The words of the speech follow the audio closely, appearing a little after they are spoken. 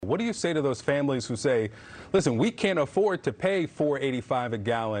What do you say to those families who say, listen, we can't afford to pay $4.85 a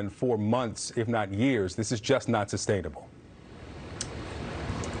gallon for months, if not years. This is just not sustainable.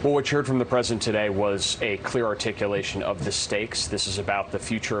 Well, what you heard from the president today was a clear articulation of the stakes. This is about the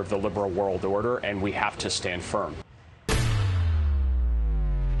future of the liberal world order, and we have to stand firm.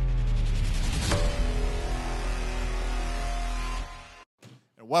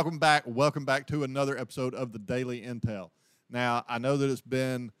 Welcome back to another episode of the Daily Intel. Now, I know that it's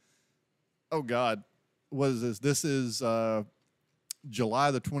been, oh God, what is this? This is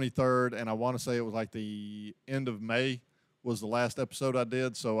July the 23rd, and I want to say it was like the end of May was the last episode I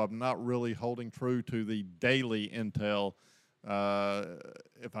did, so I'm not really holding true to the Daily Intel.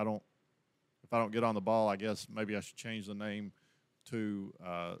 If I don't get on the ball, I guess maybe I should change the name to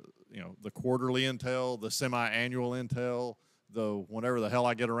the Quarterly Intel, the Semi-Annual Intel, the whenever the hell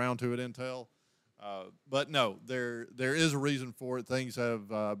I get around to it Intel. But no, there is a reason for it. Things have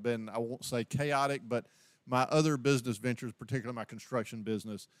been, I won't say chaotic, but my other business ventures, particularly my construction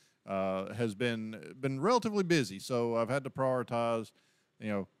business, has been relatively busy. So I've had to prioritize,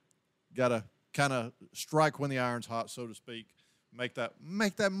 got to kind of strike when the iron's hot, so to speak, make that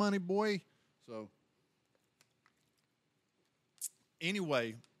money, boy. So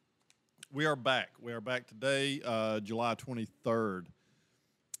anyway, we are back. We are back today, July 23rd.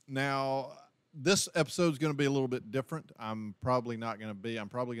 Now, this episode is going to be a little bit different. I'm probably going to be a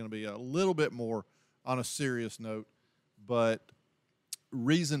little bit more on a serious note, but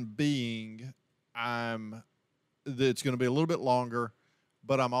reason being, it's going to be a little bit longer,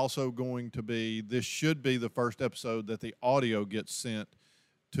 but I'm also going to this should be the first episode that the audio gets sent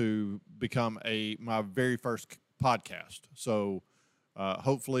to become my very first podcast. So,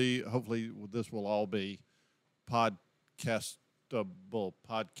 hopefully this will all be podcasted.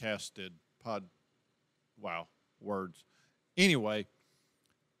 Wow, words. Anyway,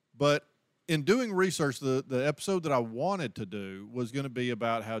 but in doing research, the episode that I wanted to do was going to be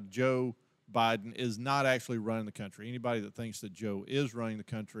about how Joe Biden is not actually running the country. Anybody that thinks that Joe is running the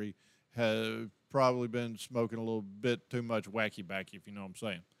country has probably been smoking a little bit too much wacky-backy, if you know what I'm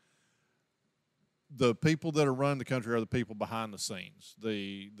saying. The people that are running the country are the people behind the scenes,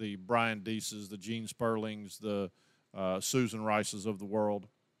 the Brian Deeses, the Gene Sperlings, the Susan Rices of the world.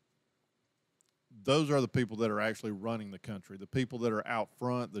 Those are the people that are actually running the country. The people that are out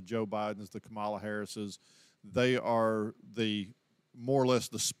front, the Joe Bidens, the Kamala Harrises, they are more or less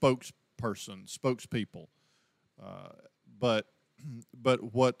the spokespeople. But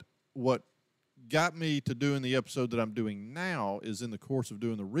what got me to doing the episode that I'm doing now is in the course of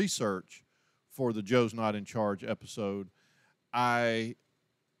doing the research for the Joe's Not in Charge episode, I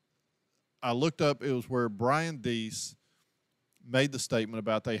looked up, it was where Brian Deese made the statement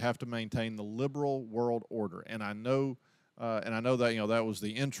about they have to maintain the liberal world order. And I know that, that was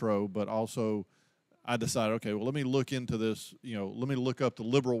the intro, but also I decided, okay, well, let me look into this, let me look up the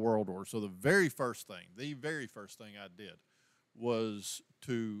liberal world order. So the very first thing I did was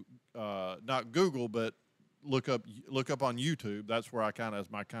to not Google, but look up on YouTube. That's where is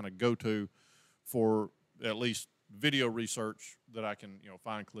my kind of go-to for at least video research that I can,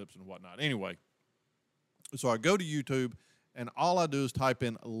 find clips and whatnot. Anyway, so I go to YouTube, and all I do is type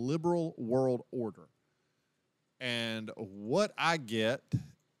in liberal world order. And what I get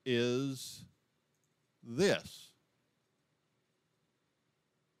is this.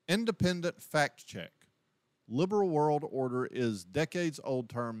 Independent fact check. Liberal world order is decades-old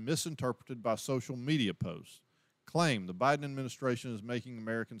term misinterpreted by social media posts. Claim the Biden administration is making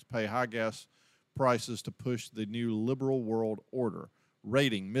Americans pay high gas prices to push the new liberal world order.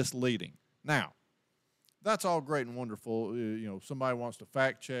 Rating misleading. Now, that's all great and wonderful. Somebody wants to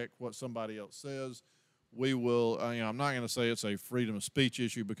fact check what somebody else says. We will, I'm not going to say it's a freedom of speech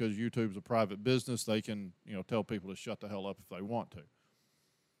issue because YouTube's a private business. They can, tell people to shut the hell up if they want to.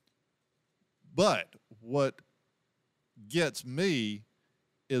 But what gets me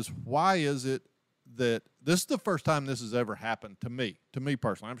is why is it that this is the first time this has ever happened to me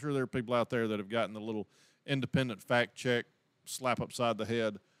personally. I'm sure there are people out there that have gotten the little independent fact check slap upside the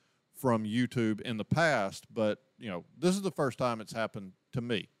head from YouTube in the past, but, this is the first time it's happened to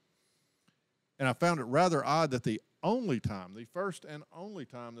me. And I found it rather odd that the first and only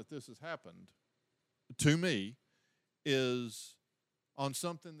time that this has happened to me is on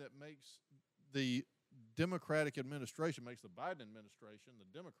something that makes the Democratic administration, makes the Biden administration,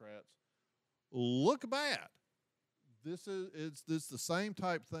 the Democrats, look bad. It's the same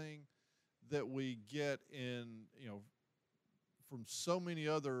type thing that we get in, from so many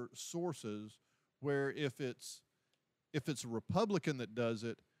other sources where if it's a Republican that does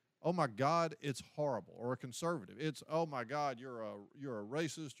it, oh my God, it's horrible. Or a conservative, it's, oh my God, you're a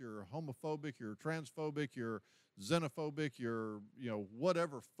racist, you're homophobic, you're transphobic, you're xenophobic, you're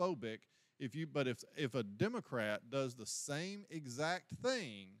whatever phobic. But if a Democrat does the same exact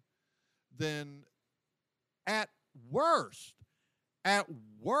thing, then at worst,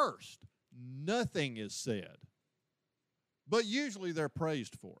 nothing is said. But usually they're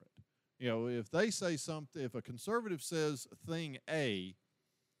praised for it. If they say something, if a conservative says thing A,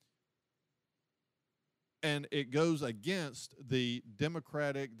 and it goes against the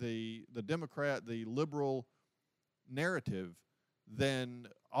liberal narrative, then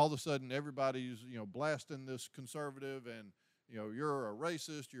all of a sudden everybody's, blasting this conservative and, you're a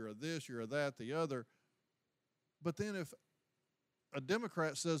racist, you're a this, you're a that, the other. But then if a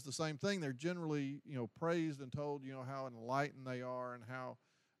Democrat says the same thing, they're generally, praised and told, how enlightened they are and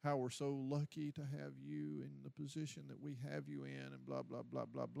how we're so lucky to have you in the position that we have you in, and blah, blah, blah,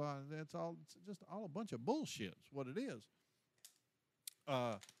 blah, blah. And it's just all a bunch of bullshit is what it is.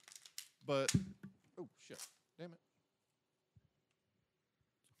 But, oh, shit, damn it.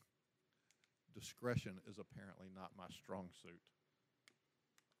 Discretion is apparently not my strong suit.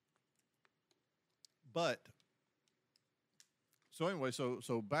 But, so anyway, so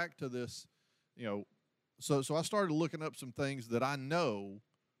back to this, so I started looking up some things that I know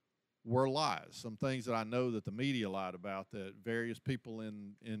were lies, some things that I know that the media lied about, that various people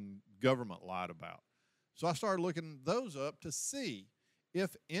in government lied about. So I started looking those up to see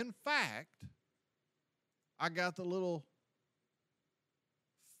if, in fact, I got the little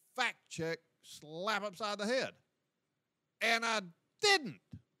fact check slap upside the head. And I didn't.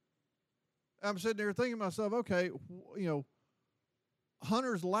 I'm sitting there thinking to myself, okay,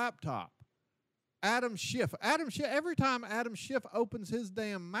 Hunter's laptop, Adam Schiff, every time Adam Schiff opens his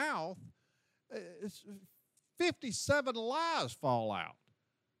damn mouth, 57 lies fall out.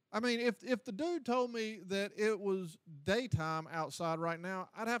 I mean, if the dude told me that it was daytime outside right now,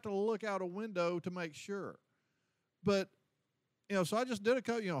 I'd have to look out a window to make sure. But, so I just did a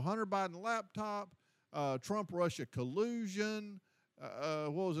code, Hunter Biden laptop, Trump-Russia collusion,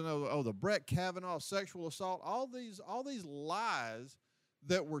 what was another? Oh, the Brett Kavanaugh sexual assault, all these lies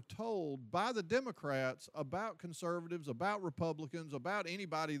that were told by the Democrats about conservatives, about Republicans, about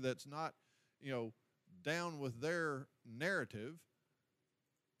anybody that's not, down with their narrative.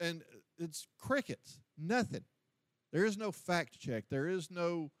 And it's crickets, nothing. There is no fact check. There is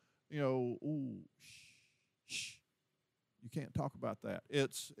no, ooh, shh. You can't talk about that.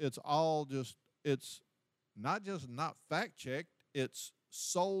 It's all just, it's not just not fact checked, it's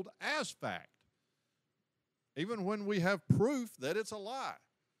sold as fact. Even when we have proof that it's a lie.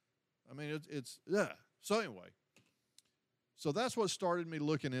 I mean, it's So anyway, so that's what started me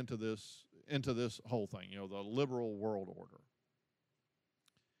looking into this whole thing, the liberal world order.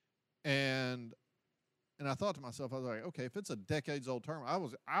 And I thought to myself, I was like, okay, if it's a decades-old term, I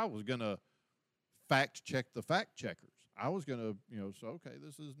was going to fact check the fact checkers. I was going to, so okay,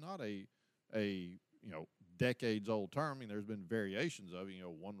 this is not a decades-old term. I mean, there's been variations of it,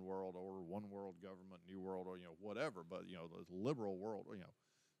 one world order, one world government, new world order, whatever. But the liberal world,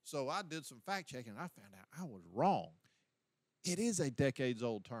 So I did some fact checking, and I found out I was wrong. It is a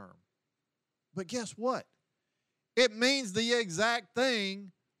decades-old term, but guess what? It means the exact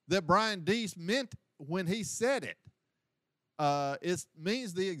thing that Brian Deese meant when he said it. It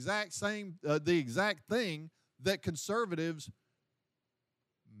means the exact thing that conservatives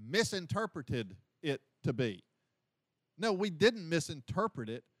misinterpreted it to be. No, we didn't misinterpret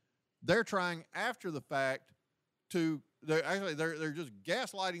it. They're trying after the fact to, they're just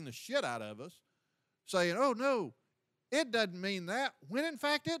gaslighting the shit out of us, saying, oh no, it doesn't mean that, when in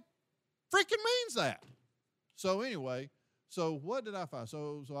fact it freaking means that. So anyway, so what did I find?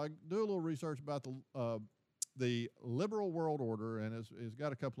 So I do a little research about the liberal world order, and it's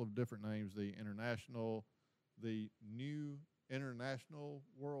got a couple of different names: the new international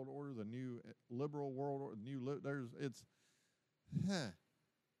world order, the new liberal world order,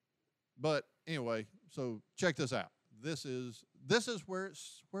 But anyway, so check this out. This is where it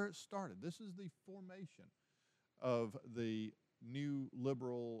started. This is the formation of the new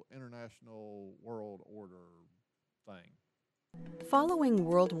liberal international world order thing. Following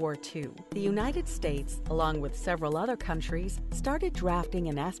World War II, the United States, along with several other countries, started drafting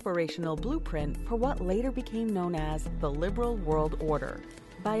an aspirational blueprint for what later became known as the Liberal World Order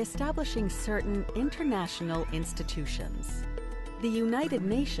by establishing certain international institutions. The United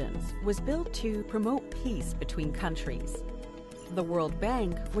Nations was built to promote peace between countries. The World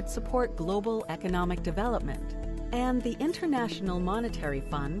Bank would support global economic development, and the International Monetary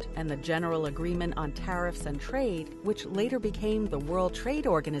Fund and the General Agreement on Tariffs and Trade, which later became the World Trade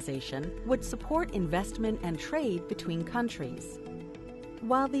Organization, would support investment and trade between countries.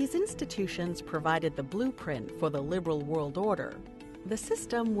 While these institutions provided the blueprint for the liberal world order, the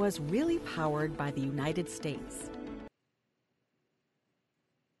system was really powered by the United States.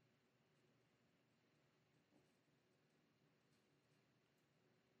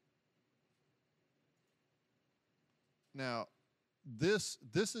 Now, this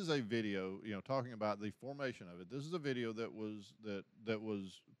is a video, talking about the formation of it. This is a video that was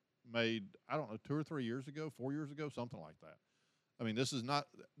made, I don't know, 2 or 3 years ago, 4 years ago, something like that. I mean, this is not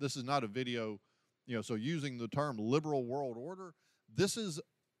a video, so using the term liberal world order,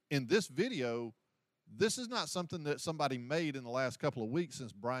 in this video, this is not something that somebody made in the last couple of weeks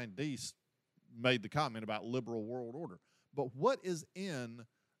since Brian Deese made the comment about liberal world order. But what is in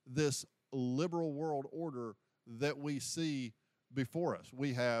this liberal world order that we see before us?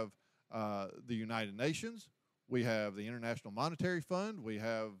 We have the United Nations, we have the International Monetary Fund, we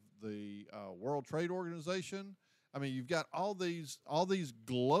have the World Trade Organization. I mean, you've got all these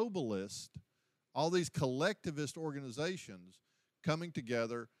globalists, all these collectivist organizations coming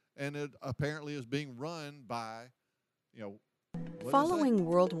together, and it apparently is being run by, Following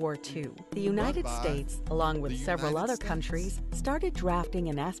World War II, the United States, along with several other countries, started drafting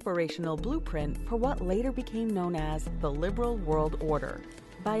an aspirational blueprint for what later became known as the liberal world order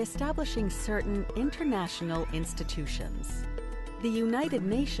by establishing certain international institutions. The United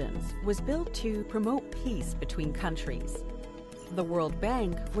Nations was built to promote peace between countries. The World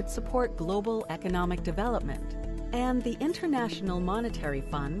Bank would support global economic development, and the International Monetary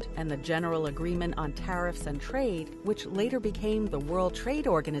Fund and the General Agreement on Tariffs and Trade, which later became the World Trade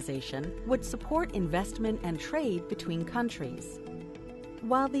Organization, would support investment and trade between countries.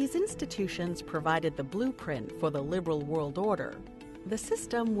 While these institutions provided the blueprint for the liberal world order, the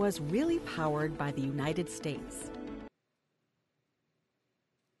system was really powered by the United States.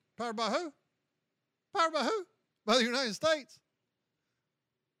 Powered by who? Powered by who? By the United States.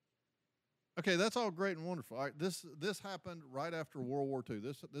 Okay, that's all great and wonderful. All right, this happened right after World War II.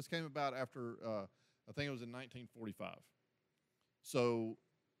 This came about after I think it was in 1945. So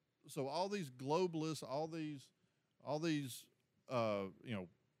all these globalists, all these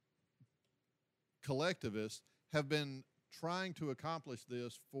collectivists have been trying to accomplish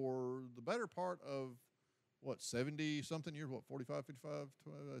this for the better part of 70 something years, 45, 55,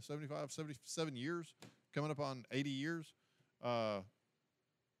 75, 77 years, coming up on 80 years.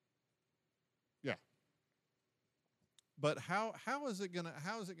 Yeah. But how is it gonna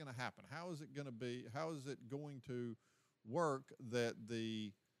happen? How is it going to work that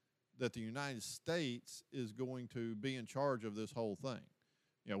the United States is going to be in charge of this whole thing?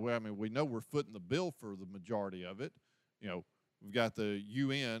 We know we're footing the bill for the majority of it. We've got the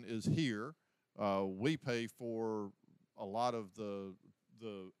UN is here. We pay for a lot of the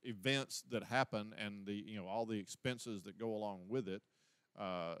events that happen and all the expenses that go along with it.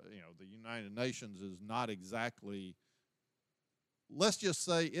 The United Nations is not exactly, let's just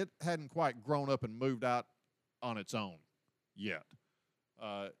say it hadn't quite grown up and moved out on its own yet.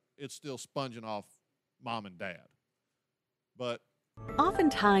 It's still sponging off mom and dad. But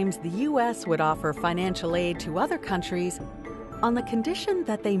oftentimes, the U.S. would offer financial aid to other countries on the condition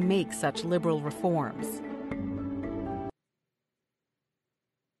that they make such liberal reforms.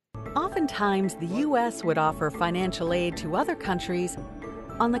 Oftentimes, the U.S. would offer financial aid to other countries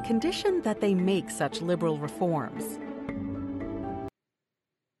on the condition that they make such liberal reforms.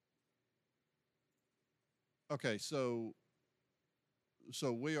 okay, so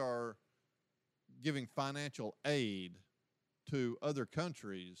we are giving financial aid to other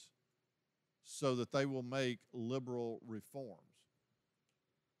countries so that they will make liberal reforms.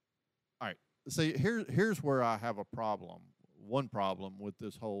 All right. See, here's where I have a problem. One problem with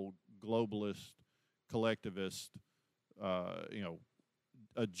this whole globalist, collectivist,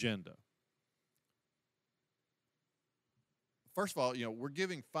 agenda. First of all, we're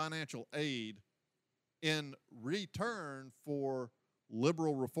giving financial aid in return for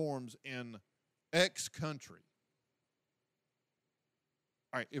liberal reforms in X country.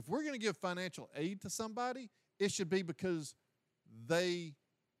 All right, if we're going to give financial aid to somebody, it should be because they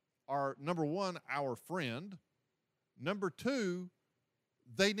are, number one, our friend. Number two,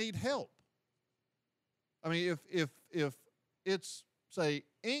 they need help. I mean, if it's, say,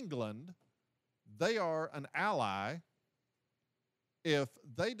 England, they are an ally. If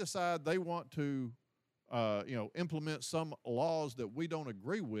they decide they want to, implement some laws that we don't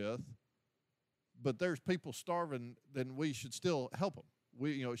agree with, but there's people starving, then we should still help them.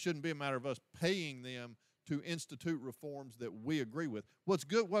 It shouldn't be a matter of us paying them to institute reforms that we agree with. What's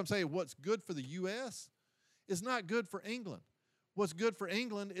good for the U.S. is not good for England. What's good for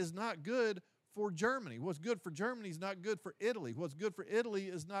England is not good for Germany. What's good for Germany is not good for Italy. What's good for Italy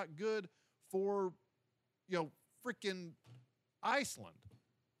is not good for, freaking Iceland.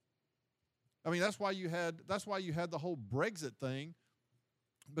 I mean, that's why you had the whole Brexit thing,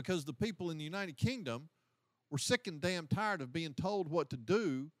 because the people in the United Kingdom were sick and damn tired of being told what to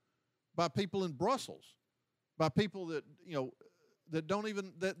do by people in Brussels, by people that that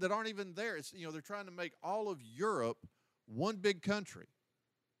aren't even there. It's they're trying to make all of Europe one big country,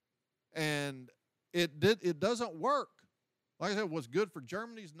 and it doesn't work. Like I said, what's good for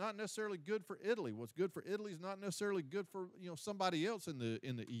Germany is not necessarily good for Italy. What's good for Italy is not necessarily good for somebody else in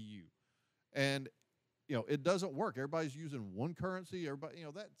the EU, and it doesn't work. Everybody's using one currency. Everybody,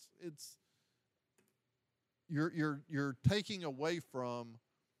 you're taking away from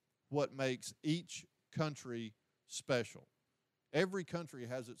what makes each country special. Every country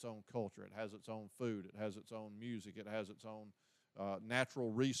has its own culture. It has its own food. It has its own music. It has its own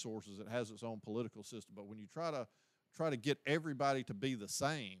natural resources. It has its own political system. But when you try to get everybody to be the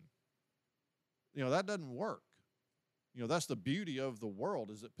same, that doesn't work. That's the beauty of the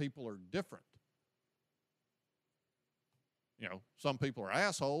world, is that people are different. Some people are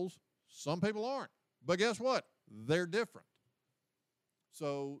assholes, some people aren't. But guess what? They're different.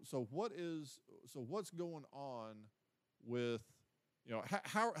 So what's going on with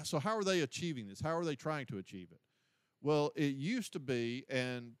how are they achieving this? How are they trying to achieve it? Well, it used to be,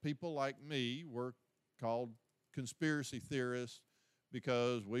 and people like me were called conspiracy theorists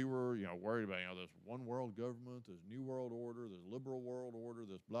because we were worried about this one world government, this new world order, this liberal world order,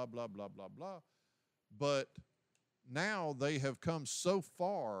 this blah blah blah blah blah. But now they have come so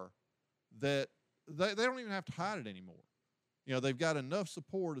far that they don't even have to hide it anymore. They've got enough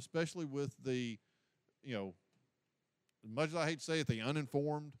support, especially with the, as much as I hate to say it, the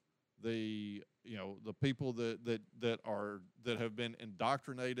uninformed, the people that have been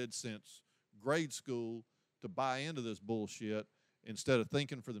indoctrinated since grade school to buy into this bullshit instead of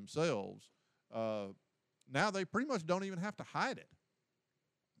thinking for themselves. Now they pretty much don't even have to hide it,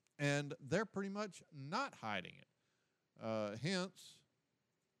 and they're pretty much not hiding it. Hence,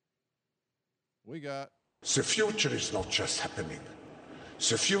 we got... The future is not just happening.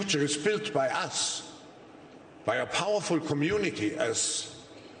 The future is built by us, by a powerful community as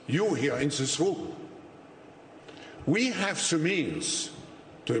you here in this room. We have the means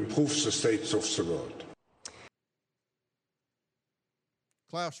to improve the state of the world.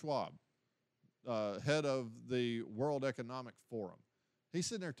 Klaus Schwab, head of the World Economic Forum, he's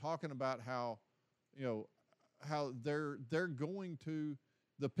sitting there talking about how they're going to,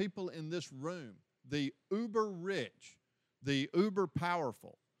 the people in this room, the uber rich, the uber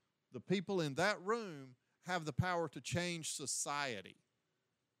powerful, the people in that room have the power to change society.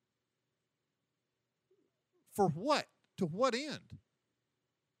 For what? To what end?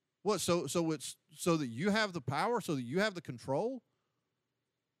 What? So it's so that you have the power, so that you have the control?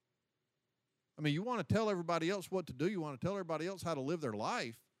 I mean, you want to tell everybody else what to do. You want to tell everybody else how to live their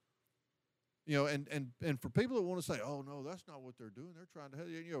life. And for people that want to say, oh, no, that's not what they're doing. They're trying to,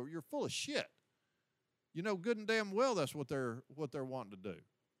 you're full of shit. Good and damn well that's what they're wanting to do.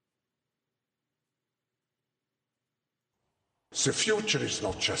 The future is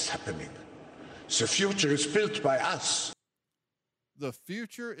not just happening. The future is built by us. The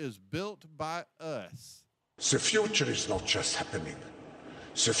future is built by us. The future is not just happening.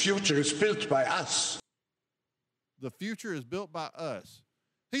 The future is built by us. The future is built by us.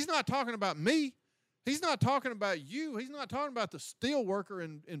 He's not talking about me. He's not talking about you. He's not talking about the steel worker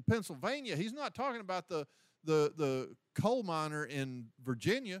in Pennsylvania. He's not talking about the coal miner in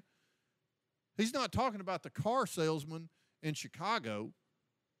Virginia. He's not talking about the car salesman in Chicago.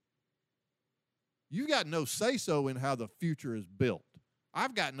 You got no say-so in how the future is built.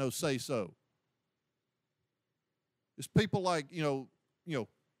 I've got no say-so. It's people like,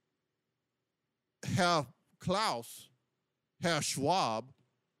 Herr Klaus, Herr Schwab,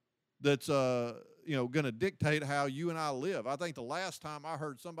 that's going to dictate how you and I live. I think the last time I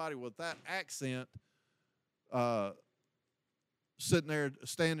heard somebody with that accent sitting there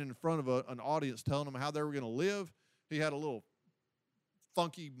standing in front of an audience telling them how they were going to live, he had a little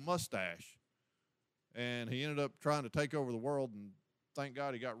funky mustache. And he ended up trying to take over the world, and thank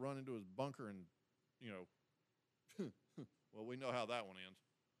God he got run into his bunker and, well, we know how that one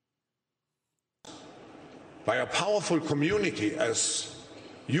ends. By a powerful community as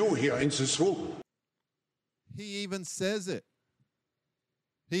you here in this room. He even says it.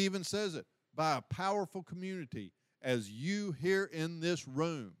 He even says it. by a powerful community as you here in this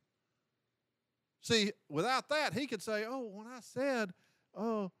room. See, without that, he could say, oh, when I said,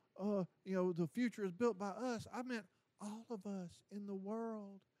 the future is built by us, I meant all of us in the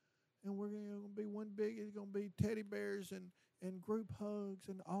world. And we're going to be one big, it's going to be teddy bears and group hugs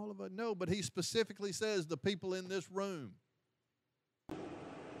and all of us. No, but he specifically says the people in this room.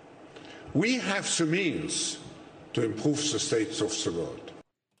 We have the means to improve the state of the world.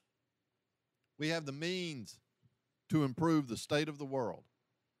 We have the means to improve the state of the world.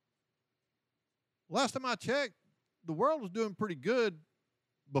 Last time I checked, the world was doing pretty good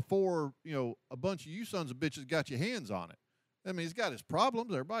before, a bunch of you sons of bitches got your hands on it. I mean, it's got its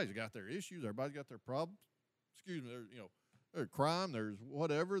problems. Everybody's got their issues. Everybody's got their problems. Excuse me. There's crime. There's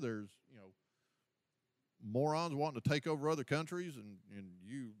whatever. There's, morons wanting to take over other countries and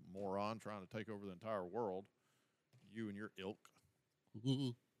you moron trying to take over the entire world. You and your ilk.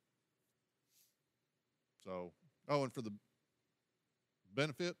 So, and for the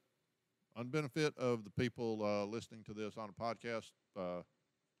unbenefit of the people listening to this on a podcast, I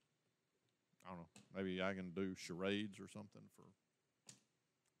don't know, maybe I can do charades or something for,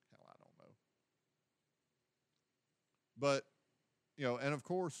 hell, I don't know. But, and of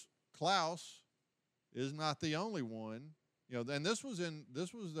course, Klaus is not the only one, and this was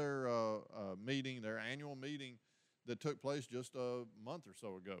their meeting, their annual meeting that took place just a month or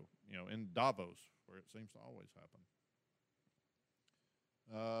so ago, in Davos, where it seems to always happen.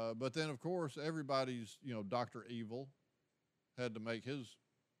 But then, of course, everybody's, Dr. Evil had to make his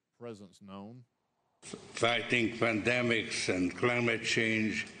presence known. Fighting pandemics and climate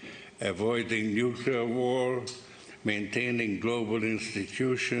change, avoiding nuclear war, maintaining global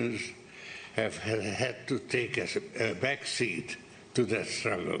institutions have had to take a backseat to that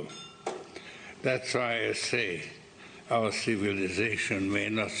struggle. That's why I say our civilization may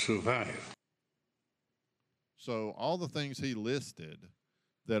not survive. So all the things he listed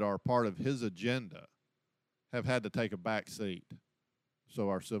that are part of his agenda have had to take a back seat, so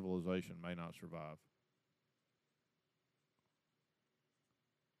our civilization may not survive.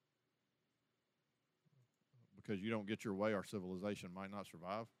 Because you don't get your way, our civilization might not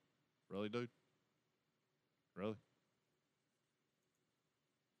survive? Really, dude? Really?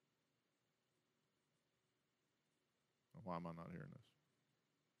 Why am I not hearing this?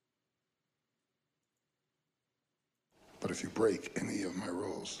 But if you break any of my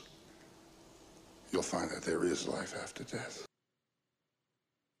rules, you'll find that there is life after death.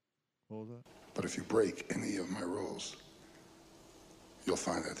 What was that? But if you break any of my rules, you'll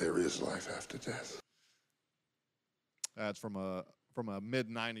find that there is life after death. That's from a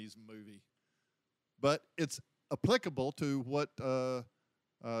mid-'90s movie. But it's applicable to what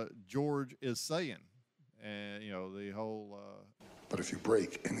George is saying. And, the whole... But if you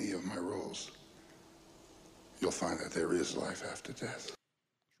break any of my rules, you'll find that there is life after death. That's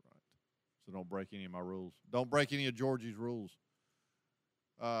right. So don't break any of my rules. Don't break any of Georgie's rules.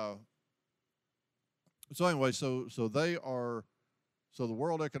 So anyway, so they are... So the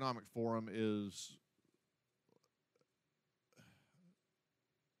World Economic Forum is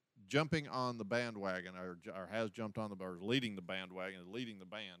jumping on the bandwagon, or has jumped on or leading the bandwagon, leading the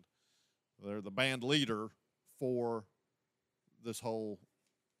band. They're the band leader for this whole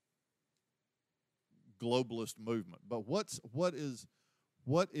globalist movement. But what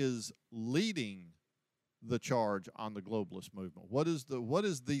is leading the charge on the globalist movement? What is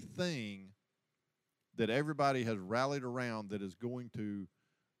the thing that everybody has rallied around that is going to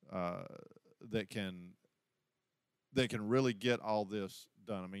that can really get all this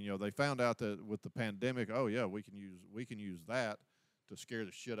done? I mean, they found out that with the pandemic, oh yeah, we can use that to scare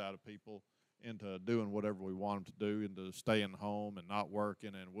the shit out of people into doing whatever we want them to do, into staying home and not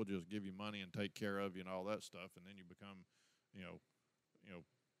working, and we'll just give you money and take care of you and all that stuff, and then you become,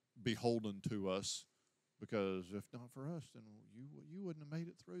 beholden to us, because if not for us, then you wouldn't have made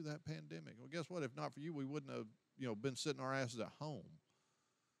it through that pandemic. Well, guess what? If not for you, we wouldn't have been sitting our asses at home.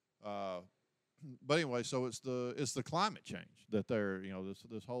 But anyway, so it's the climate change that they're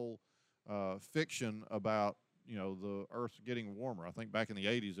this whole fiction about the Earth getting warmer. I think back in the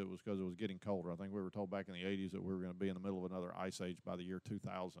 80s it was because it was getting colder. I think we were told back in the 80s that we were going to be in the middle of another ice age by the year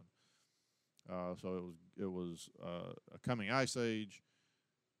 2000. So it was a coming ice age.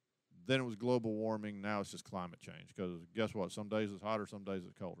 Then it was global warming. Now it's just climate change, because guess what? Some days it's hotter, some days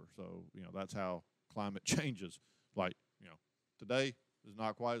it's colder. So that's how climate changes. Like today is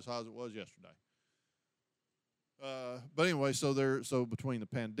not quite as hot as it was yesterday. But anyway, so between the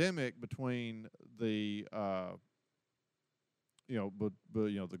pandemic, between the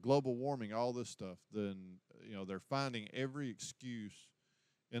the global warming, all this stuff, then they're finding every excuse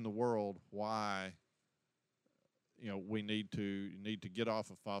in the world why we need to get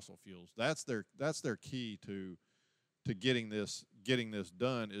off of fossil fuels. That's their key to getting this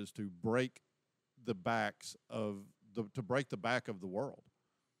done, is to break the backs of to break the back of the world,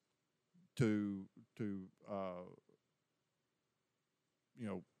 to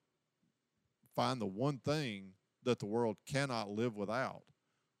find the one thing that the world cannot live without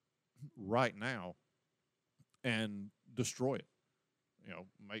right now and destroy it.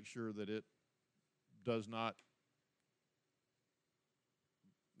 Make sure that it does not,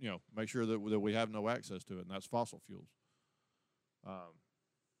 make sure that we have no access to it, and that's fossil fuels.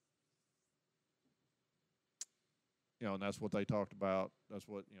 And that's what they talked about. That's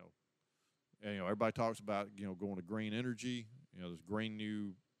what, everybody talks about, going to green energy, this Green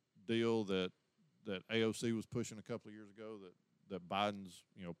New Deal that AOC was pushing a couple of years ago, that Biden's,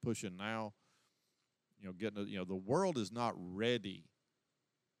 pushing now. The world is not ready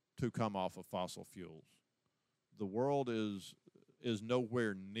to come off of fossil fuels. The world is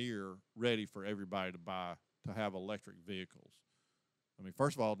nowhere near ready for everybody to have electric vehicles. I mean,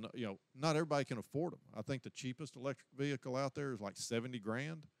 first of all, not everybody can afford them. I think the cheapest electric vehicle out there is like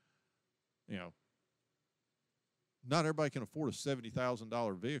 $70,000. Not everybody can afford a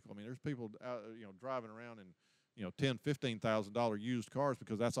 $70,000 vehicle. I mean, there's people out, driving around in, $10,000, $15,000 used cars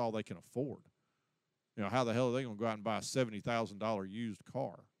because that's all they can afford. How the hell are they going to go out and buy a $70,000 used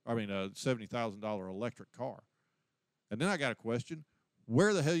car? I mean, a $70,000 electric car. And then I got a question: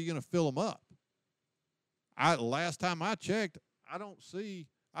 where the hell are you going to fill them up? Last time I checked,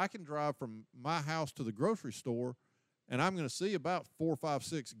 I can drive from my house to the grocery store, and I'm going to see about 4, 5,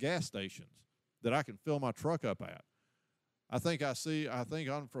 6 gas stations that I can fill my truck up at. I think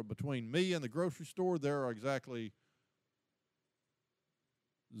on from between me and the grocery store, there are exactly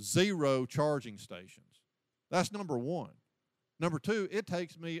 0 charging stations. That's number one. Number two, it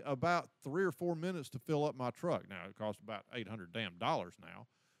takes me about 3 or 4 minutes to fill up my truck. Now, it costs about $800 now,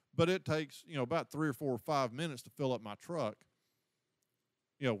 but it takes, about 3 or 4 or 5 minutes to fill up my truck,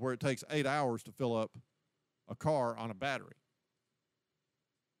 where it takes 8 hours to fill up a car on a battery.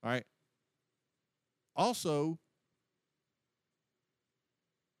 All right. Also,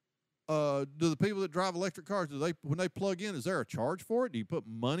 do the people that drive electric cars, when they plug in, is there a charge for it? Do you put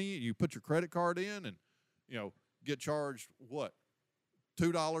money, you put your credit card in and, get charged what,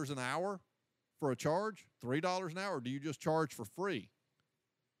 $2 an hour for a charge, $3 an hour, or do you just charge for free?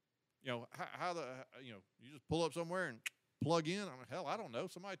 You just pull up somewhere and plug in. Hell, I don't know.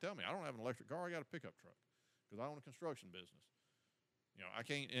 Somebody tell me. I don't have an electric car. I got a pickup truck because I own a construction business.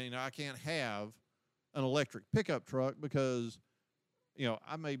 I can't have an electric pickup truck because,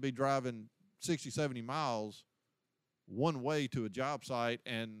 I may be driving 60, 70 miles one way to a job site,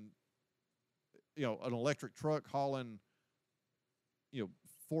 and, an electric truck hauling, 4,000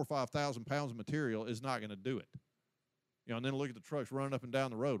 or 5,000 pounds of material is not going to do it. And then look at the trucks running up and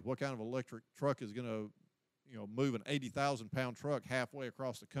down the road. What kind of electric truck is going to, move an 80,000-pound truck halfway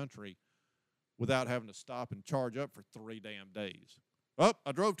across the country without having to stop and charge up for 3 damn days? Oh,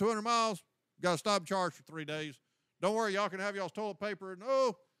 I drove 200 miles. Got to stop and charge for 3 days. Don't worry, y'all can have y'all's toilet paper in,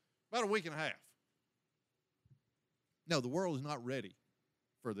 about a week and a half. No, the world is not ready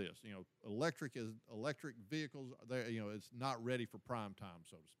for this. Electric vehicles, it's not ready for prime time,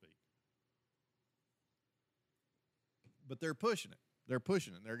 so to speak. But they're pushing it.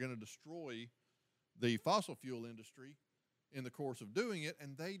 They're going to destroy the fossil fuel industry in the course of doing it,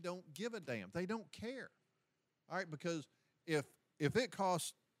 and they don't give a damn. They don't care. All right, because if it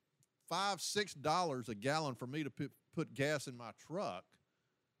costs $5, $6 a gallon for me to put gas in my truck,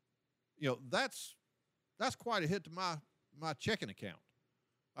 that's quite a hit to my checking account.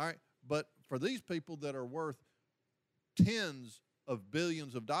 All right, but for these people that are worth tens of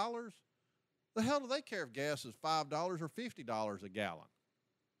billions of dollars, the hell do they care if gas is $5 or $50 a gallon?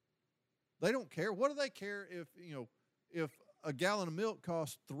 They don't care. What do they care if a gallon of milk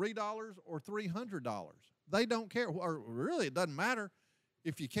costs $3 or $300? They don't care. Or really, it doesn't matter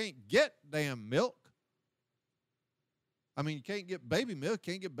if you can't get damn milk. I mean, you can't get baby milk,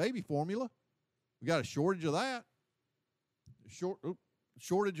 can't get baby formula. We got a shortage of that.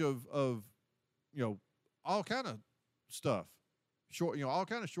 Shortage of all kind of stuff. All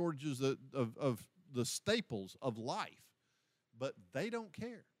kind of shortages of the staples of life. But they don't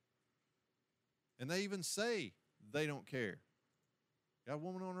care. And they even say they don't care. Got a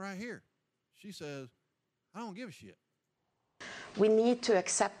woman on right here. She says, I don't give a shit. We need to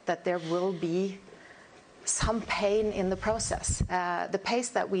accept that there will be some pain in the process. The pace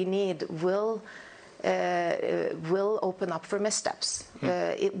that we need will will open up for missteps.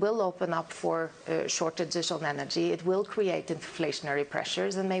 It will open up for shortages on energy. It will create inflationary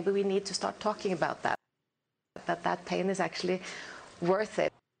pressures, and maybe we need to start talking about that. That pain is actually worth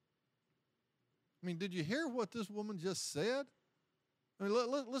it. I mean, did you hear what this woman just said? I mean,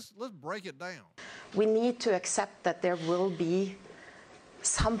 let's break it down. We need to accept that there will be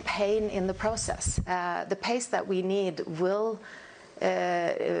some pain in the process. The pace that we need will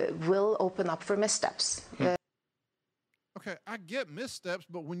open up for missteps. Okay, I get missteps,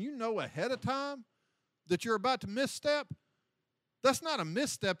 but when you know ahead of time that you're about to misstep, that's not a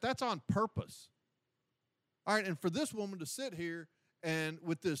misstep, that's on purpose. All right, and for this woman to sit here and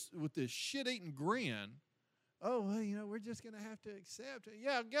with this shit-eating grin, oh, well, you know, we're just going to have to accept it.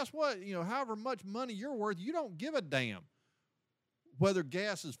 Yeah, guess what? You know, however much money you're worth, you don't give a damn whether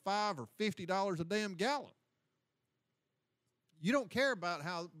gas is $5 or $50 a damn gallon. You don't care about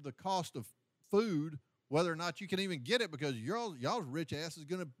how the cost of food, whether or not you can even get it, because y'all's rich ass is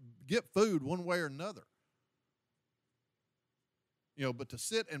going to get food one way or another. You know, but to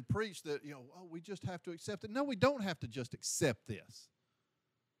sit and preach that, you know, oh, we just have to accept it. No, we don't have to just accept this.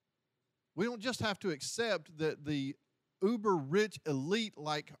 We don't just have to accept that the uber rich elite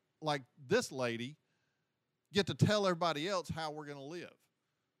like this lady get to tell everybody else how we're going to live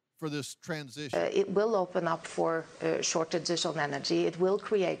for this transition. It will open up for shortages on energy. It will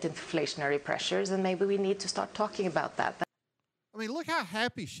create inflationary pressures, and maybe we need to start talking about that. I mean, look how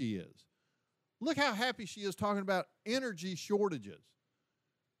happy she is. Look how happy she is talking about energy shortages.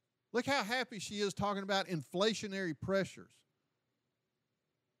 Look how happy she is talking about inflationary pressures.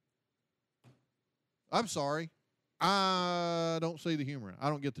 I'm sorry. I don't see the humor. I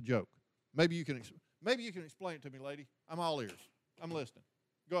don't get the joke. Maybe you can explain it to me, lady. I'm all ears. I'm listening.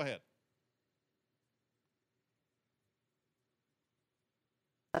 Go ahead.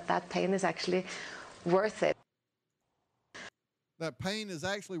 That pain is actually worth it. That pain is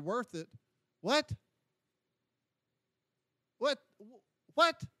actually worth it. What? What?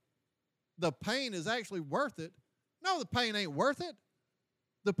 The pain is actually worth it? No, the pain ain't worth it.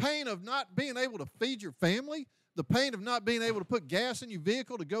 The pain of not being able to feed your family, the pain of not being able to put gas in your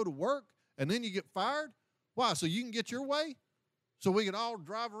vehicle to go to work, and then you get fired? Why, so you can get your way? So we can all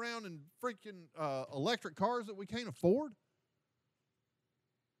drive around in freaking electric cars that we can't afford?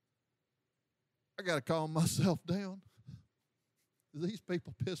 I got to calm myself down. These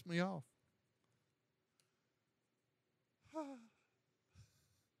people piss me off.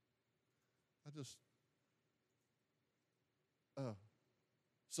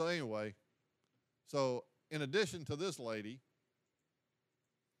 So anyway, so in addition to this lady,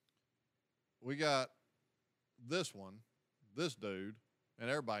 we got this one, this dude, and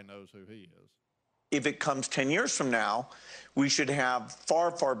everybody knows who he is. If it comes 10 years from now, we should have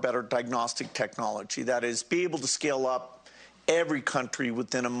far, far better diagnostic technology. That is, be able to scale up every country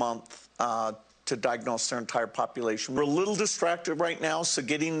within a month to diagnose their entire population. We're a little distracted right now, so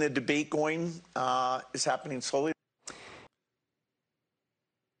getting the debate going is happening slowly.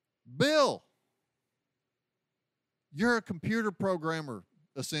 Bill, you're a computer programmer,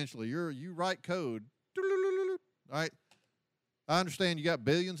 essentially. You write code. All right. I understand you got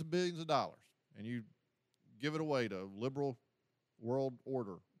billions and billions of dollars, and you give it away to liberal world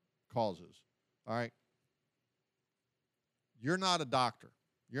order causes. All right. You're not a doctor.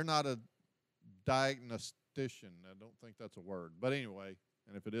 You're not a diagnostician. I don't think that's a word. But anyway,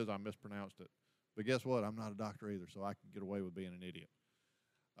 and if it is, I mispronounced it. But guess what? I'm not a doctor either, so I can get away with being an idiot.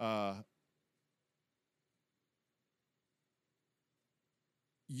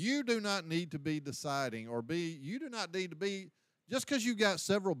 You do not need to be deciding you do not need to be, just because you got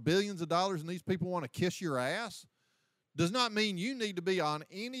several billions of dollars and these people want to kiss your ass, does not mean you need to be on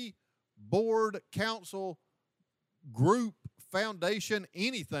any board, council, group, foundation,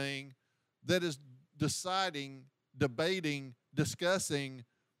 anything that is deciding, debating, discussing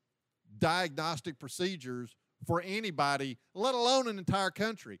diagnostic procedures for anybody, let alone an entire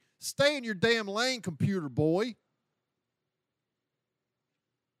country. Stay in your damn lane, computer boy.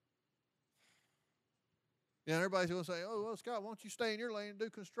 Yeah, everybody's going to say, oh, well, Scott, why don't you stay in your lane and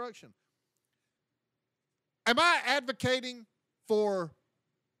do construction? Am I advocating for,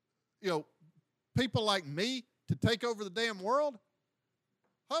 people like me to take over the damn world?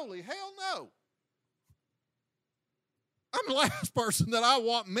 Holy hell no. I'm the last person that I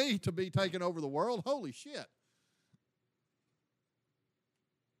want me to be taking over the world. Holy shit.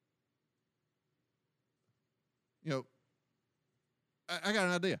 I got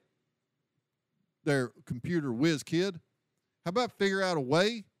an idea. Their computer whiz kid. How about figure out a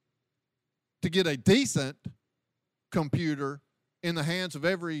way to get a decent computer in the hands of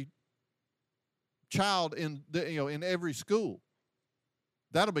every child in in every school.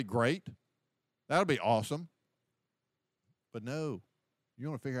 That'll be great. That'll be awesome. But no, you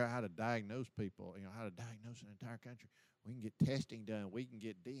want to figure out how to diagnose people, how to diagnose an entire country. We can get testing done. We can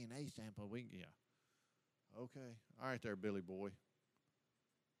get DNA sample. Yeah. Okay. All right there, Billy boy.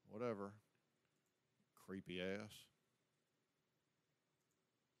 Whatever. Creepy ass.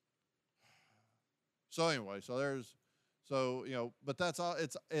 So anyway, but that's all.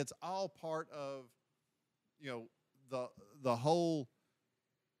 It's all part of, the whole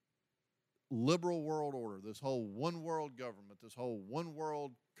liberal world order, this whole one world government, this whole one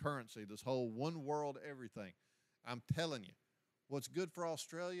world currency, this whole one world everything. I'm telling you, what's good for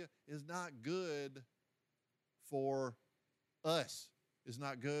Australia is not good for us. It's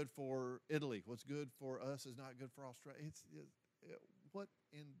not good for Italy. What's good for us is not good for Australia. What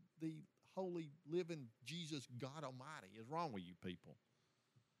in the holy living Jesus God Almighty is wrong with you people?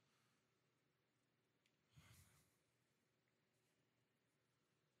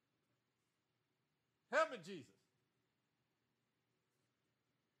 Help me, Jesus.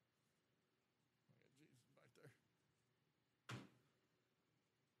 Jesus back there.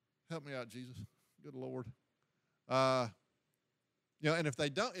 Help me out, Jesus. Good Lord. And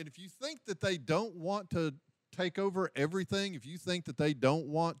if you think that they don't want to take over everything, if you think that they don't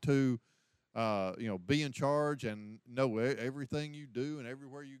want to, be in charge and know everything you do and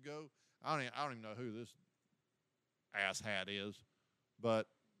everywhere you go, I don't even know who this asshat is, but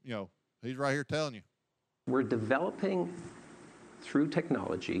he's right here telling you. We're developing, through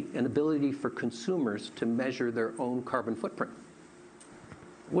technology, an ability for consumers to measure their own carbon footprint.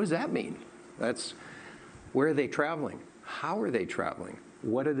 What does that mean? That's where are they traveling? How are they traveling?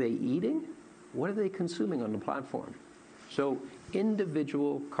 What are they eating? What are they consuming on the platform? So,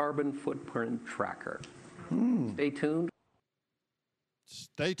 individual carbon footprint tracker. Stay tuned.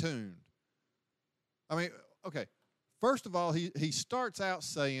 Stay tuned. I mean, okay. First of all, he starts out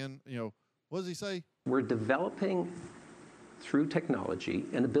saying, what does he say? We're developing, through technology,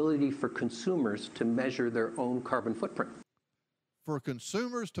 an ability for consumers to measure their own carbon footprint. For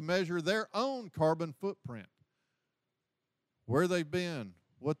consumers to measure their own carbon footprint. Where they've been,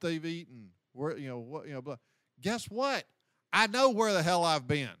 what they've eaten, blah. Guess what? I know where the hell I've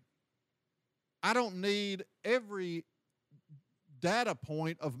been. I don't need every data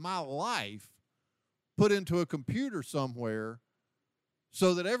point of my life put into a computer somewhere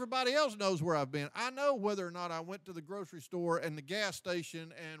so that everybody else knows where I've been. I know whether or not I went to the grocery store and the gas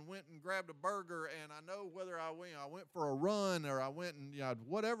station and went and grabbed a burger, and I know whether I went for a run or I went and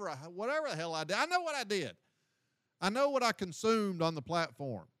whatever the hell I did. I know what I did. I know what I consumed on the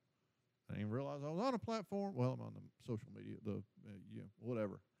platform. I didn't even realize I was on a platform. Well, I'm on the social media,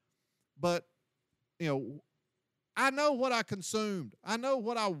 whatever. But, I know what I consumed. I know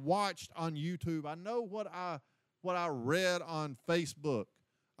what I watched on YouTube. I know what I read on Facebook.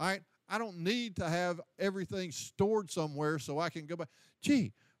 All right? I don't need to have everything stored somewhere so I can go back.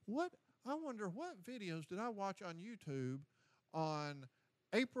 Gee, I wonder what videos did I watch on YouTube on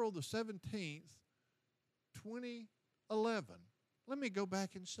April the 17th, 2011. Let me go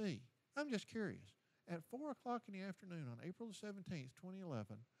back and see. I'm just curious. At 4 o'clock in the afternoon on April the 17th,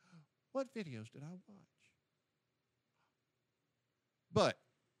 2011, what videos did I watch?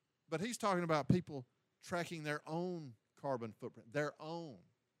 But he's talking about people tracking their own carbon footprint, their own.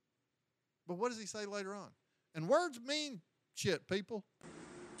 But what does he say later on? And words mean shit, people.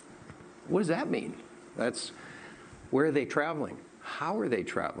 What does that mean? That's where are they traveling? How are they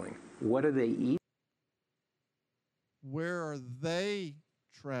traveling? What are they eating? Where are they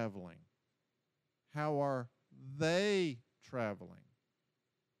traveling? How are they traveling?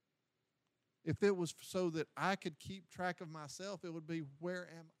 If it was so that I could keep track of myself, it would be, where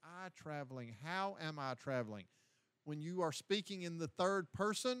am I traveling? How am I traveling? When you are speaking in the third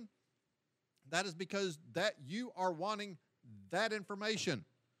person, that is because that you are wanting that information.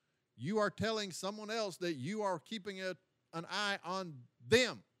 You are telling someone else that you are keeping an eye on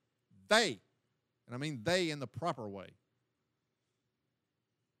them. They. And I mean they in the proper way.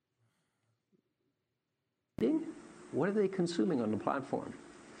 What are they consuming on the platform?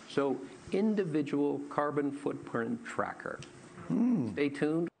 So, individual carbon footprint tracker. Stay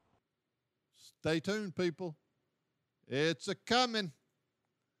tuned. Stay tuned, people. It's a coming.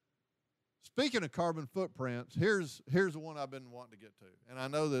 Speaking of carbon footprints, here's the one I've been wanting to get to. And I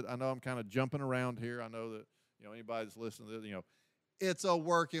know I'm kind of jumping around here. I know that anybody that's listening to this, it's a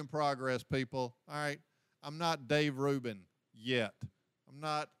work in progress, people. All right. I'm not Dave Rubin yet. I'm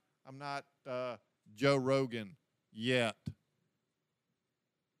not Joe Rogan yet.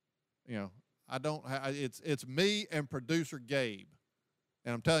 I don't. It's me and producer Gabe.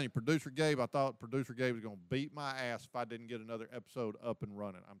 And I'm telling you, Producer Gabe, I thought Producer Gabe was going to beat my ass if I didn't get another episode up and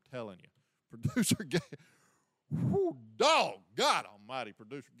running. I'm telling you. Producer Gabe, whoo, dog, God almighty,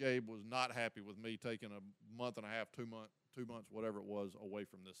 Producer Gabe was not happy with me taking a month and a half, 2 months, whatever it was, away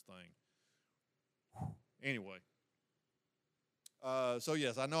from this thing. Whew. Anyway. So,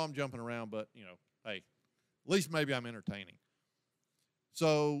 yes, I know I'm jumping around, but, you know, hey, at least maybe I'm entertaining.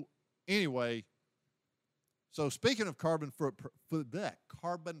 So, anyway, so speaking of carbon footprint,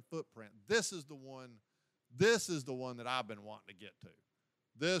 this is the one that I've been wanting to get to.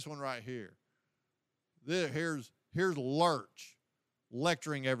 This one right here. Here's Lurch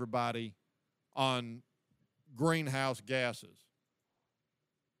lecturing everybody on greenhouse gases.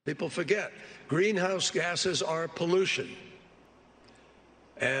 People forget greenhouse gases are pollution.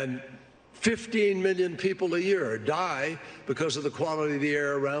 And 15 million people a year die because of the quality of the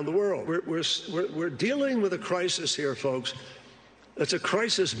air around the world. We're dealing with a crisis here, folks. It's a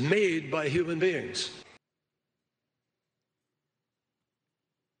crisis made by human beings.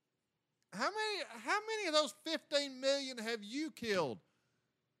 How many of those 15 million have you killed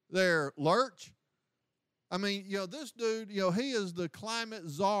there, Lurch? I mean, you know, this dude, you know, he is the climate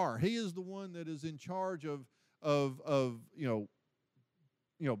czar. He is the one that is in charge of you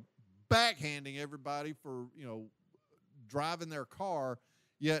know, backhanding everybody for, you know, driving their car,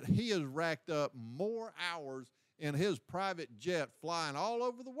 yet he has racked up more hours in his private jet flying all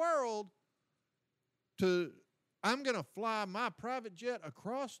over the world I'm going to fly my private jet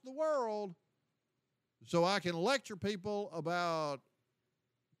across the world so I can lecture people about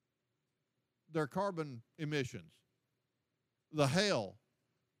their carbon emissions. The hell.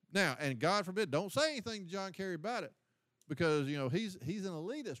 Now, and God forbid, don't say anything to John Kerry about it because, you know, he's an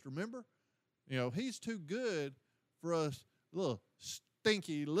elitist, remember? You know, he's too good for us little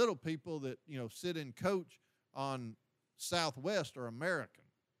stinky little people that, you know, sit in coach on Southwest or American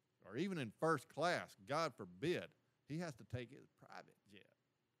or even in first class. God forbid. He has to take his private jet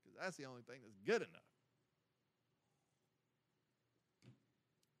because that's the only thing that's good enough.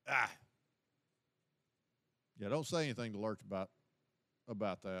 Yeah, don't say anything to Lurch about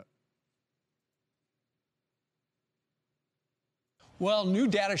that. Well, new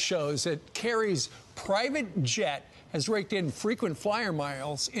data shows that Kerry's private jet has raked in frequent flyer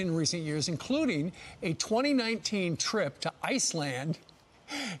miles in recent years, including a 2019 trip to Iceland.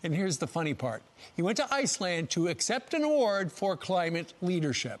 And here's the funny part. He went to Iceland to accept an award for climate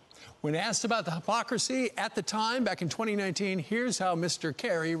leadership. When asked about the hypocrisy at the time, back in 2019, here's how Mr.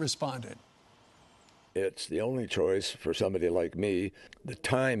 Kerry responded. It's the only choice for somebody like me. The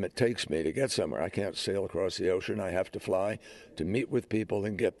time it takes me to get somewhere. I can't sail across the ocean. I have to fly to meet with people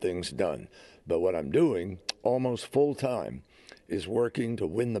and get things done. But what I'm doing, almost full time, is working to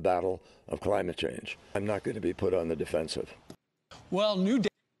win the battle of climate change. I'm not going to be put on the defensive. Well,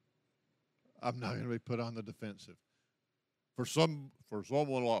 I'm not going to be put on the defensive. For someone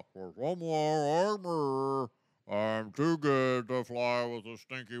like I'm too good to fly with the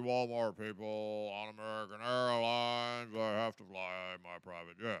stinky Walmart people on American Airlines. I have to fly my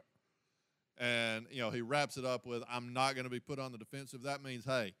private jet. And, you know, he wraps it up with, I'm not going to be put on the defensive. That means,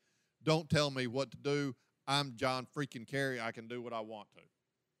 hey, don't tell me what to do. I'm John freaking Kerry. I can do what I want to.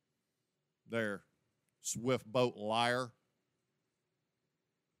 There, swift boat liar.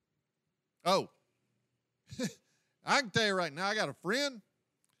 Oh, I can tell you right now, I got a friend,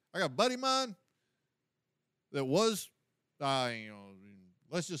 I got a buddy of mine that was, you know,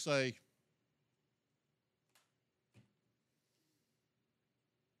 let's just say,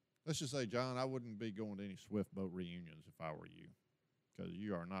 John, I wouldn't be going to any swift boat reunions if I were you, because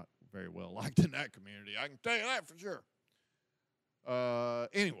you are not very well liked in that community. I can tell you that for sure.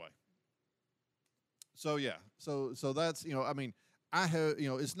 Anyway, so yeah, so that's, you know, I mean, I have, you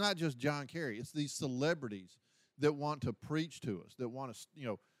know, it's not just John Kerry. It's these celebrities that want to preach to us, that want to, you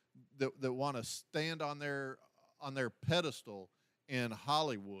know, that want to stand on their pedestal in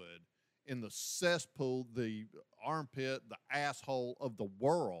Hollywood, in the cesspool, the armpit, the asshole of the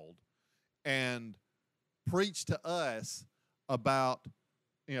world, and preach to us about,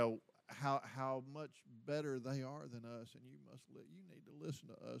 you know, how much better they are than us, and you need to listen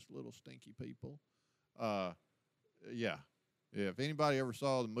to us, little stinky people. Yeah. If anybody ever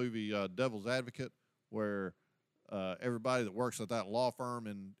saw the movie Devil's Advocate, where everybody that works at that law firm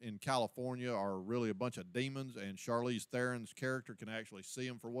in California are really a bunch of demons, and Charlize Theron's character can actually see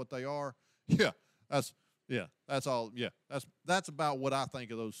them for what they are. Yeah, that's all. Yeah, that's about what I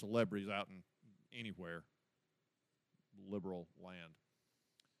think of those celebrities out in anywhere liberal land.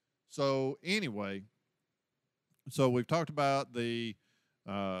 So anyway, so we've talked about the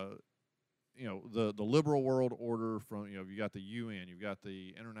the liberal world order from, you got the UN, you've got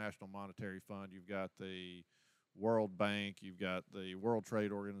the International Monetary Fund, you've got the World Bank, you've got the World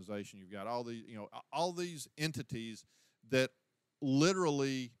Trade Organization, you've got all these entities that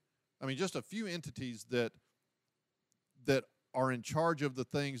literally, just a few entities that are in charge of the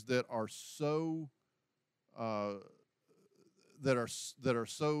things that are so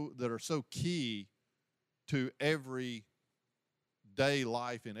so key to every day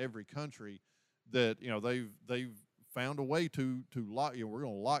life in every country, that they've found a way to lock. We're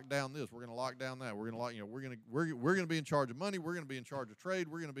going to lock down this. We're going to lock down that. We're going to lock. We're going to be in charge of money. We're going to be in charge of trade.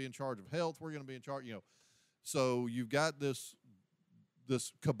 We're going to be in charge of health. We're going to be in charge. So you've got this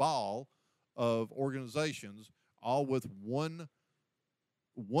cabal of organizations, all with one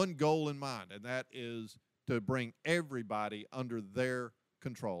goal in mind, and that is to bring everybody under their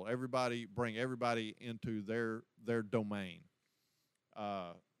control. Bring everybody into their domain.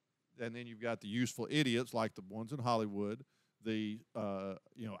 And then you've got the useful idiots like the ones in Hollywood, our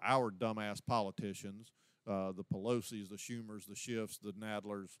dumbass politicians, the Pelosi's, the Schumers, the Schiffs, the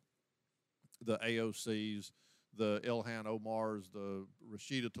Nadlers, the AOCs, the Ilhan Omars, the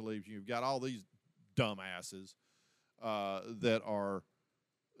Rashida Tlaibs. You've got all these dumbasses that are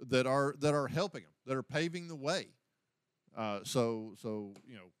helping them, that are paving the way. So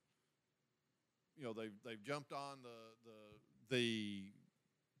they've jumped on the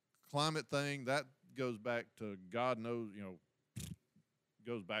climate thing. That goes back to God knows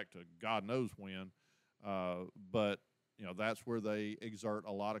when. But that's where they exert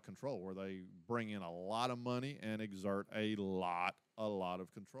a lot of control, where they bring in a lot of money and exert a lot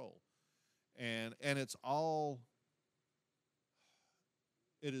of control. And it is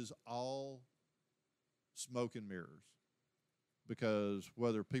all smoke and mirrors, because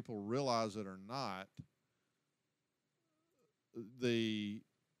whether people realize it or not,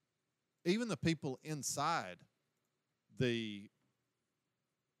 even the people inside the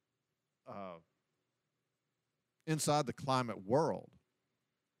climate world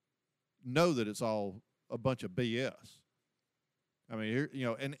know that it's all a bunch of BS.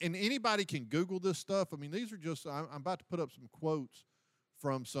 And anybody can Google this stuff. These are just, I'm about to put up some quotes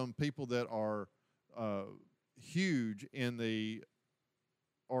from some people that are huge in the,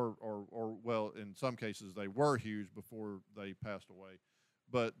 well, in some cases they were huge before they passed away,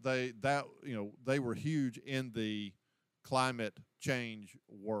 but they were huge in the climate change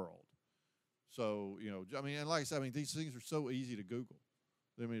world. So, and like I said, these things are so easy to Google.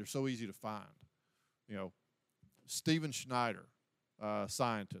 They're so easy to find. Stephen Schneider,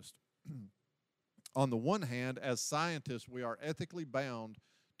 scientist. On the one hand, as scientists, we are ethically bound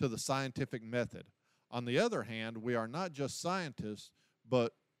to the scientific method. On the other hand, we are not just scientists,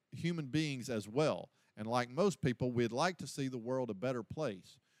 but human beings as well. And like most people, we'd like to see the world a better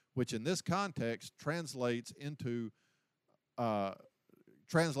place, which in this context translates into our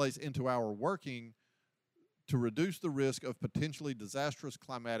working to reduce the risk of potentially disastrous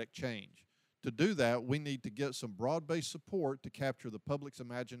climatic change. To do that, we need to get some broad-based support to capture the public's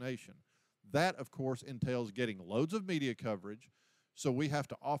imagination. That, of course, entails getting loads of media coverage, so we have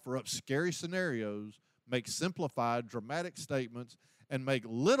to offer up scary scenarios, make simplified, dramatic statements, and make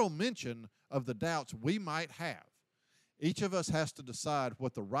little mention of the doubts we might have. Each of us has to decide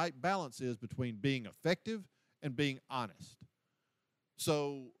what the right balance is between being effective and being honest.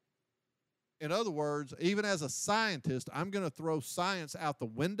 So, in other words, even as a scientist, I'm going to throw science out the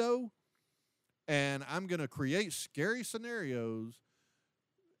window, and I'm going to create scary scenarios,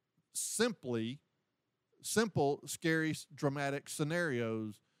 simple, scary, dramatic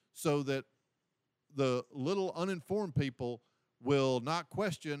scenarios, so that the little uninformed people will not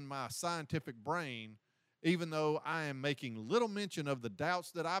question my scientific brain, even though I am making little mention of the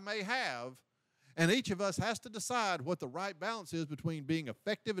doubts that I may have. And each of us has to decide what the right balance is between being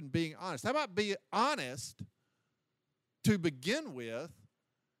effective and being honest. How about be honest to begin with,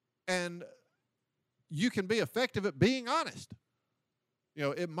 and you can be effective at being honest.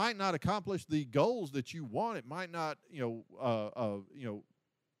 It might not accomplish the goals that you want. It might not,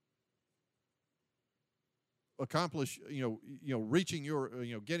 accomplish, reaching your,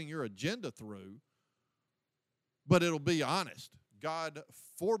 getting your agenda through, but it'll be honest. God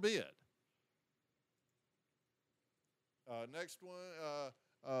forbid. Next one,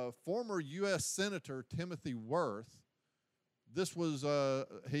 former U.S. Senator Timothy Worth. This was,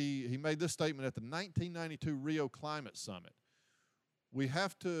 he made this statement at the 1992 Rio Climate Summit. We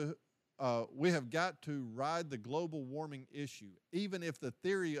have got to ride the global warming issue. Even if the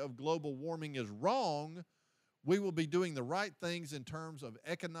theory of global warming is wrong, we will be doing the right things in terms of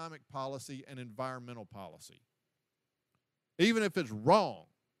economic policy and environmental policy. Even if it's wrong,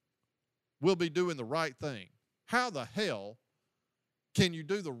 we'll be doing the right thing. How the hell can you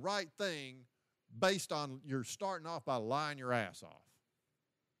do the right thing based on you're starting off by lying your ass off?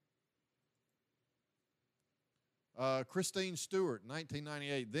 Christine Stewart,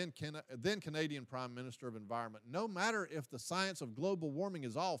 1998, then Canadian Prime Minister of Environment. No matter if the science of global warming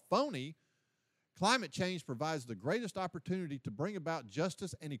is all phony, climate change provides the greatest opportunity to bring about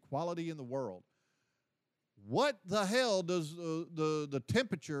justice and equality in the world. What the hell does the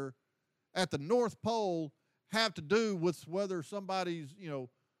temperature at the North Pole have to do with whether somebody's,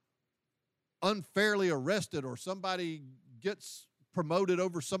 unfairly arrested or somebody gets promoted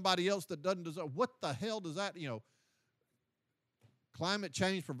over somebody else that doesn't deserve? What the hell does that, climate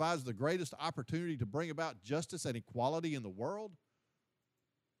change provides the greatest opportunity to bring about justice and equality in the world?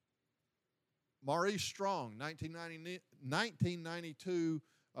 Maurice Strong, 1992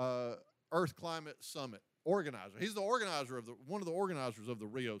 Earth Climate Summit organizer. He's the organizer of one of the organizers of the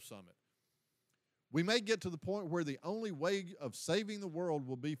Rio Summit. We may get to the point where the only way of saving the world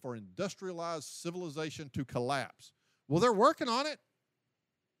will be for industrialized civilization to collapse. Well, they're working on it.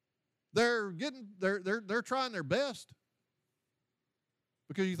 They're trying their best.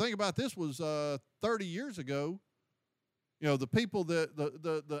 Because you think about this was 30 years ago. The people that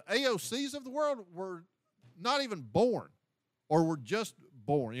the AOCs of the world were not even born, or were just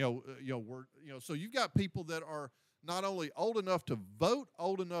born. So you've got people that are not only old enough to vote,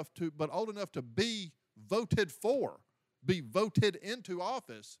 but old enough to be voted for, be voted into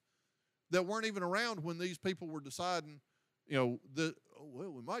office, that weren't even around when these people were deciding, we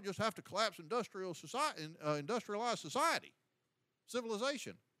might just have to collapse industrialized society,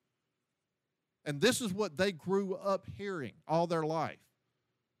 civilization. And this is what they grew up hearing all their life.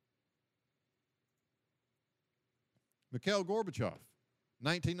 Mikhail Gorbachev,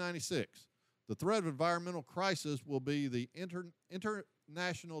 1996. The threat of environmental crisis will be the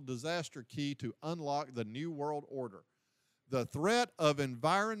international disaster key to unlock the New World Order. The threat of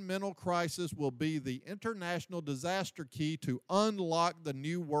environmental crisis will be the international disaster key to unlock the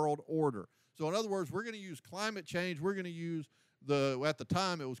New World Order. So in other words, we're going to use climate change. We're going to use at the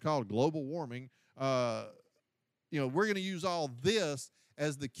time it was called global warming. We're going to use all this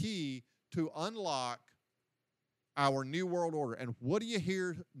as the key to unlock our New World Order. And what do you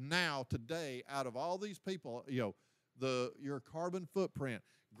hear now today out of all these people? Your carbon footprint,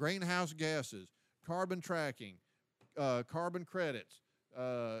 greenhouse gases, carbon tracking, carbon credits,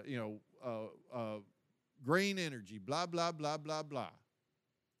 green energy, blah, blah, blah, blah, blah.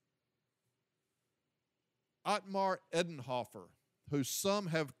 Otmar Edenhofer, who some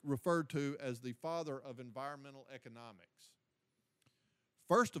have referred to as the father of environmental economics.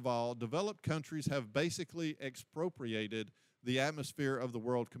 First of all, developed countries have basically expropriated the atmosphere of the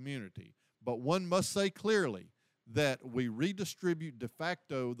world community. But one must say clearly that we redistribute de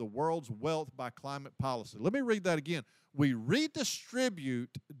facto the world's wealth by climate policy. Let me read that again. We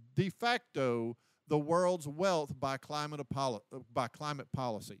redistribute de facto the world's wealth by climate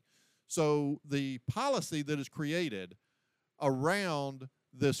policy. So the policy that is created around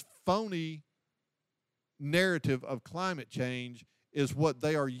this phony narrative of climate change is what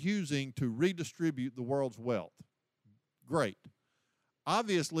they are using to redistribute the world's wealth. Great.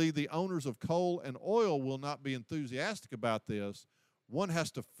 Obviously, the owners of coal and oil will not be enthusiastic about this. One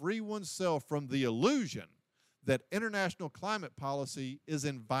has to free oneself from the illusion that international climate policy is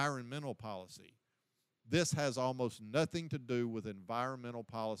environmental policy. This has almost nothing to do with environmental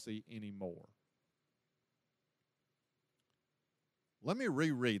policy anymore. Let me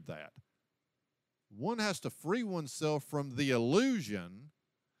reread that. One has to free oneself from the illusion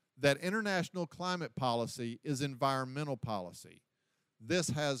that international climate policy is environmental policy. This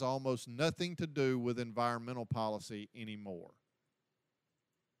has almost nothing to do with environmental policy anymore.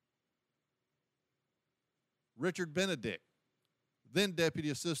 Richard Benedict, then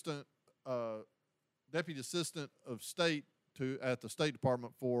Deputy Assistant of State at the State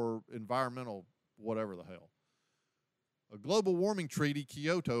Department for Environmental whatever the hell. A global warming treaty,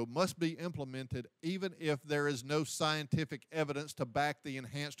 Kyoto, must be implemented even if there is no scientific evidence to back the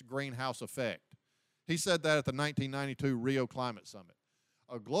enhanced greenhouse effect. He said that at the 1992 Rio Climate Summit.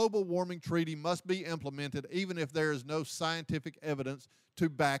 A global warming treaty must be implemented even if there is no scientific evidence to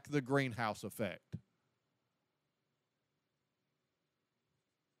back the greenhouse effect.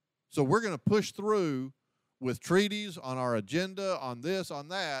 So we're going to push through with treaties on our agenda, on this, on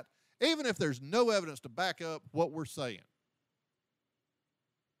that, even if there's no evidence to back up what we're saying.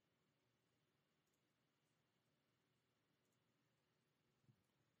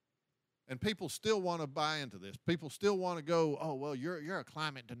 And people still want to buy into this. People still want to go, oh, well, you're a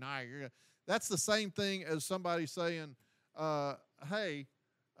climate denier. That's the same thing as somebody saying, hey,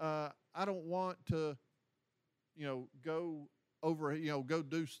 want to, go over, go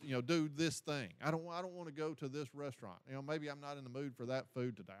do, do this thing. I don't want to go to this restaurant. Maybe I'm not in the mood for that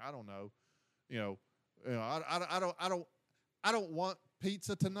food today. I don't know. I don't want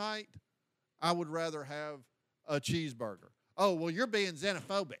pizza tonight. I would rather have a cheeseburger. Oh, well, you're being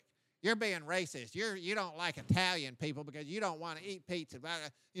xenophobic. You're being racist. You don't like Italian people because you don't want to eat pizza.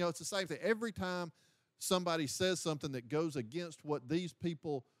 It's the same thing. Every time somebody says something that goes against what these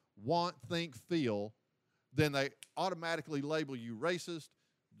people want, think, feel, then they automatically label you racist,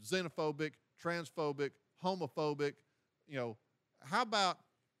 xenophobic, transphobic, homophobic. How about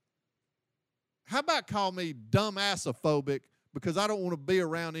call me dumbassophobic because I don't want to be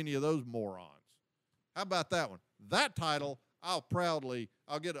around any of those morons? How about that one? That title, I'll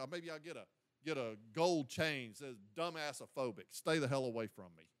get a gold chain that says dumbassophobic. Stay the hell away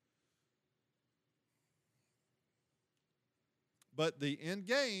from me. But the end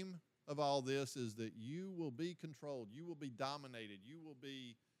game of all this is that you will be controlled. You will be dominated. You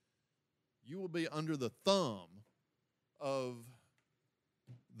will be under the thumb of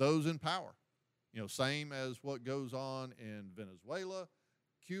those in power. Same as what goes on in Venezuela,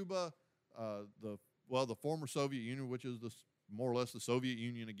 Cuba, the former Soviet Union, which is more or less the Soviet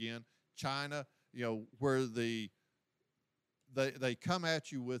Union again, China, where they come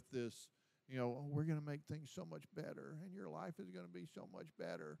at you with this, we're going to make things so much better, and your life is going to be so much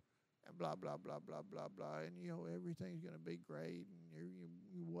better, and blah, blah, blah, blah, blah, blah, and, everything's going to be great,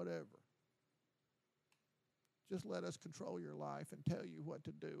 and whatever. Just let us control your life and tell you what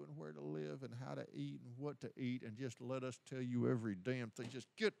to do and where to live and how to eat and what to eat, and just let us tell you every damn thing. Just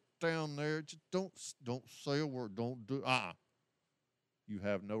get down there. Just don't say a word. Don't do. You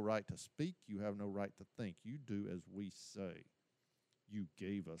have no right to speak. You have no right to think. You do as we say. You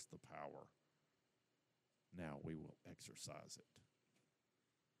gave us the power. Now we will exercise it.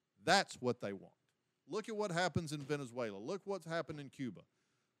 That's what they want. Look at what happens in Venezuela. Look what's happened in Cuba.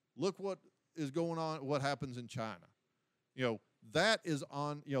 Look what is going on, what happens in China. That is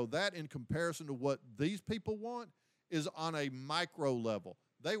on, that in comparison to what these people want is on a micro level.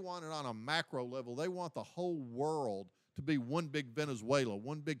 They want it on a macro level. They want the whole world to be one big Venezuela,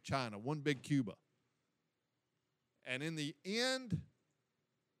 one big China, one big Cuba. And in the end,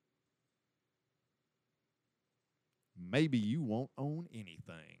 maybe you won't own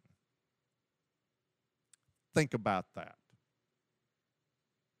anything. Think about that.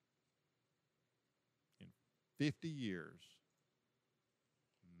 In 50 years,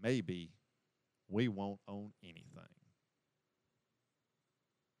 maybe we won't own anything.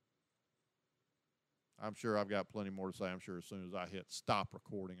 I'm sure I've got plenty more to say. I'm sure as soon as I hit stop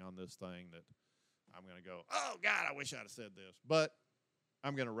recording on this thing that I'm going to go, oh, God, I wish I'd have said this. But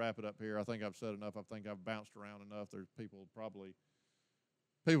I'm going to wrap it up here. I think I've said enough. I think I've bounced around enough. There's people probably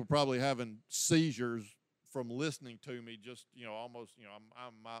having seizures from listening to me. Just, almost,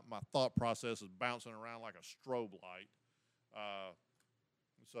 my thought process is bouncing around like a strobe light.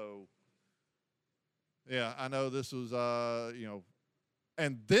 So, yeah, I know this was,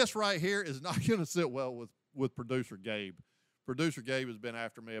 and this right here is not going to sit well with producer Gabe. Producer Gabe has been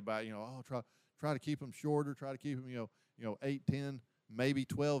after me about, try to keep them shorter, try to keep them, 8, 10, maybe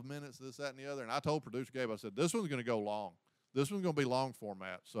 12 minutes, this, that, and the other. And I told producer Gabe, I said, this one's going to go long. This one's going to be long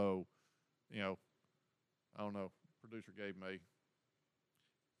format. So, I don't know. Producer Gabe may.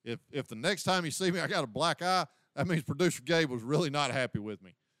 If the next time you see me, I got a black eye, that means producer Gabe was really not happy with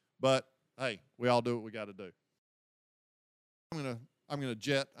me. But, hey, we all do what we got to do. I'm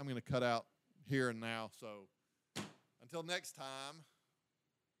going to cut out here and now. So until next time,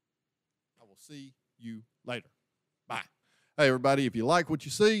 I will see you later. Bye. Hey, everybody, if you like what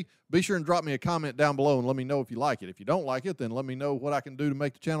you see, be sure and drop me a comment down below and let me know if you like it. If you don't like it, then let me know what I can do to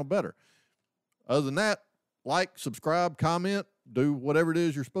make the channel better. Other than that, like, subscribe, comment, do whatever it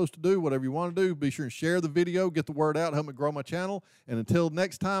is you're supposed to do, whatever you want to do. Be sure and share the video, get the word out, help me grow my channel. And until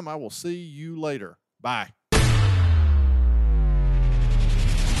next time, I will see you later. Bye.